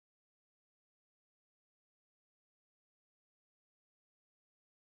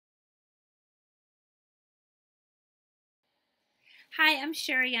Hi, I'm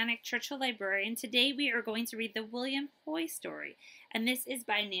Cherie Yanek, Churchill Librarian. Today we are going to read the William Hoy story, and this is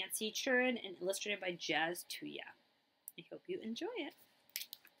by Nancy Churnin and illustrated by Jez Tuya. I hope you enjoy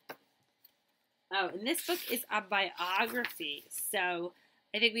it. Oh, and this book is a biography, so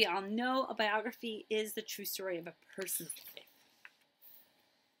I think we all know a biography is the true story of a person's life.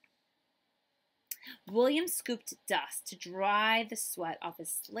 William scooped dust to dry the sweat off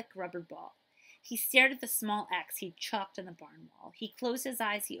his slick rubber ball. He stared at the small X he'd chalked on the barn wall. He closed his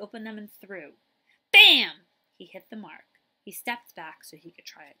eyes, he opened them and threw. Bam! He hit the mark. He stepped back so he could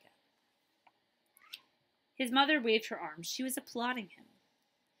try again. His mother waved her arms. She was applauding him.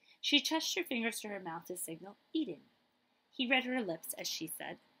 She touched her fingers to her mouth to signal eating. He read her lips as she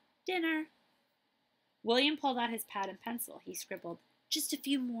said, "Dinner." William pulled out his pad and pencil. He scribbled, "Just a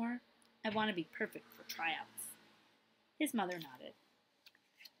few more. I want to be perfect for tryouts." His mother nodded.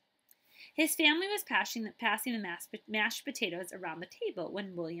 His family was passing the mashed potatoes around the table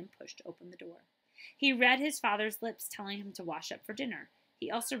when William pushed open the door. He read his father's lips telling him to wash up for dinner. He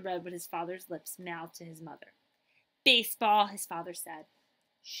also read what his father's lips mouthed to his mother. "Baseball," his father said,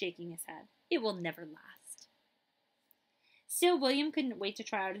 shaking his head. "It will never last." Still, William couldn't wait to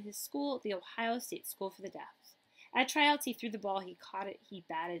try out at his school, the Ohio State School for the Deaf. At tryouts, he threw the ball, he caught it, he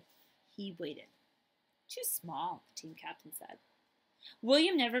batted, he waited. "Too small," the team captain said.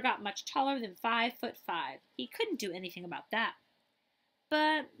 William never got much taller than 5'5". He couldn't do anything about that.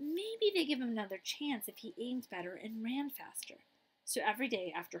 But maybe they'd give him another chance if he aimed better and ran faster. So every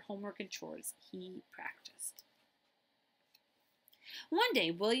day after homework and chores, he practiced. One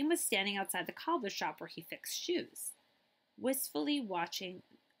day, William was standing outside the cobbler shop where he fixed shoes, wistfully watching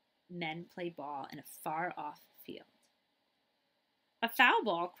men play ball in a far-off field. A foul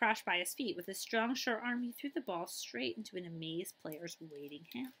ball crashed by his feet. With his strong, sure arm, he threw the ball straight into an amazed player's waiting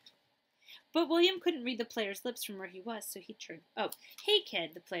hand. But William couldn't read the player's lips from where he was, so he turned. "Oh, hey,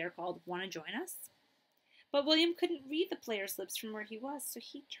 kid," the player called. "Want to join us?" But William couldn't read the player's lips from where he was, so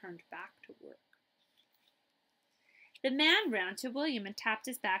he turned back to work. The man ran to William and tapped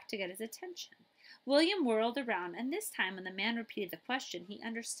his back to get his attention. William whirled around, and this time when the man repeated the question, he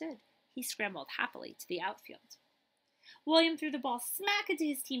understood. He scrambled happily to the outfield. William threw the ball smack into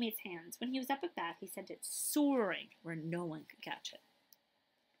his teammate's hands. When he was up at bat, he sent it soaring where no one could catch it.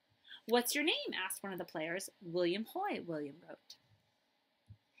 "What's your name?" asked one of the players. "William Hoy," William wrote.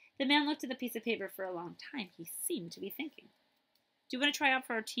 The man looked at the piece of paper for a long time. He seemed to be thinking. "Do you want to try out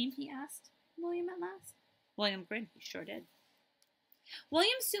for our team?" he asked William at last. William grinned. He sure did.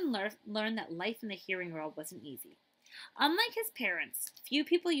 William soon learned that life in the hearing world wasn't easy. Unlike his parents, few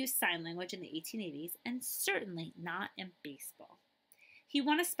people used sign language in the 1880s, and certainly not in baseball. He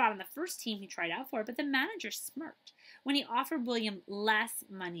won a spot on the first team he tried out for, but the manager smirked when he offered William less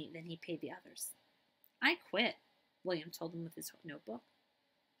money than he paid the others. "I quit," William told him with his notebook.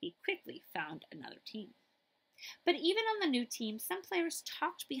 He quickly found another team. But even on the new team, some players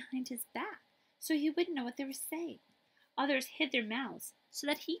talked behind his back, so he wouldn't know what they were saying. Others hid their mouths so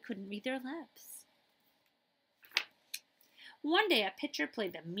that he couldn't read their lips. One day, a pitcher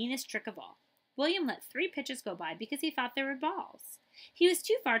played the meanest trick of all. William let 3 pitches go by because he thought they were balls. He was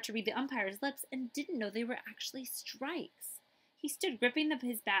too far to read the umpire's lips and didn't know they were actually strikes. He stood gripping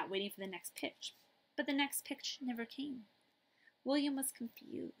his bat waiting for the next pitch, but the next pitch never came. William was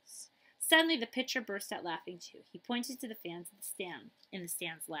confused. Suddenly, the pitcher burst out laughing too. He pointed to the fans in the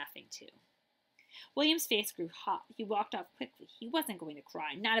stands laughing too. William's face grew hot. He walked off quickly. He wasn't going to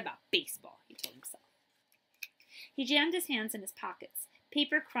cry. Not about baseball, he told himself. He jammed his hands in his pockets.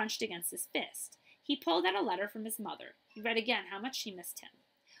 Paper crunched against his fist. He pulled out a letter from his mother. He read again how much she missed him.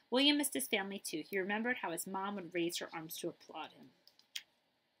 William missed his family too. He remembered how his mom would raise her arms to applaud him.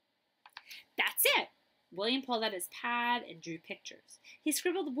 "That's it!" William pulled out his pad and drew pictures. He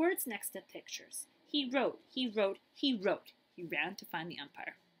scribbled words next to pictures. He wrote, he wrote, he wrote. He ran to find the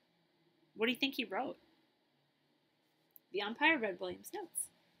umpire. What do you think he wrote? The umpire read William's notes.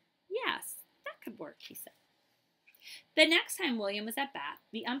 "Yes, that could work," he said. The next time William was at bat,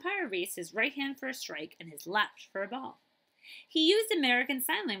 the umpire raised his right hand for a strike and his left for a ball. He used American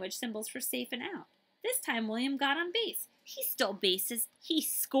Sign Language symbols for safe and out. This time William got on base. He stole bases. He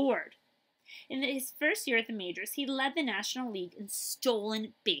scored. In his first year at the majors, he led the National League in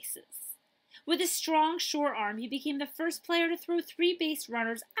stolen bases. With a strong, sure arm, he became the first player to throw 3 base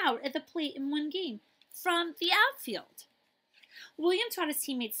runners out at the plate in one game from the outfield. William taught his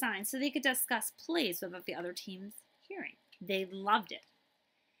teammates signs so they could discuss plays without the other team's hearing. They loved it.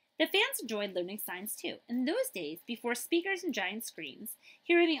 The fans enjoyed learning signs too. In those days, before speakers and giant screens,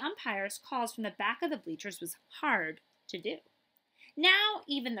 hearing the umpire's calls from the back of the bleachers was hard to do. Now,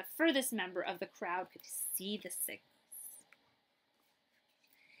 even the furthest member of the crowd could see the signals.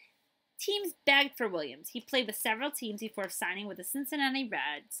 Teams begged for Williams. He played with several teams before signing with the Cincinnati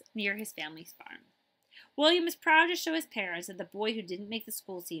Reds near his family's farm. William was proud to show his parents that the boy who didn't make the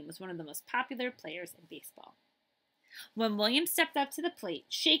school team was one of the most popular players in baseball. When William stepped up to the plate,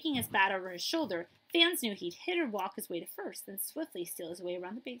 shaking his bat over his shoulder, fans knew he'd hit or walk his way to first, then swiftly steal his way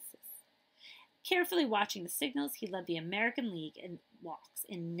around the bases. Carefully watching the signals, he led the American League in walks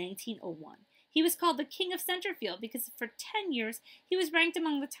in 1901. He was called the King of Center Field because for 10 years he was ranked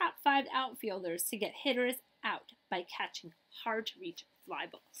among the top 5 outfielders to get hitters out by catching hard-to-reach fly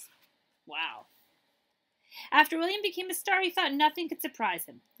balls. Wow. After William became a star, he thought nothing could surprise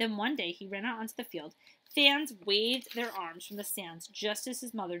him. Then one day he ran out onto the field. Fans waved their arms from the stands just as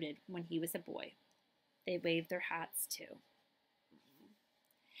his mother did when he was a boy. They waved their hats too.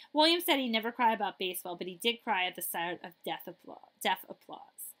 William said he never cried about baseball, but he did cry at the sight of deaf applause.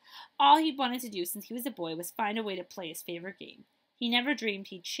 All he wanted to do since he was a boy was find a way to play his favorite game. He never dreamed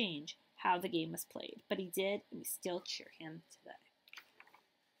he'd change how the game was played, but he did, and we still cheer him today.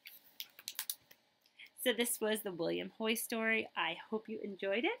 So this was the William Hoy story. I hope you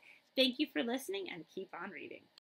enjoyed it. Thank you for listening, and keep on reading.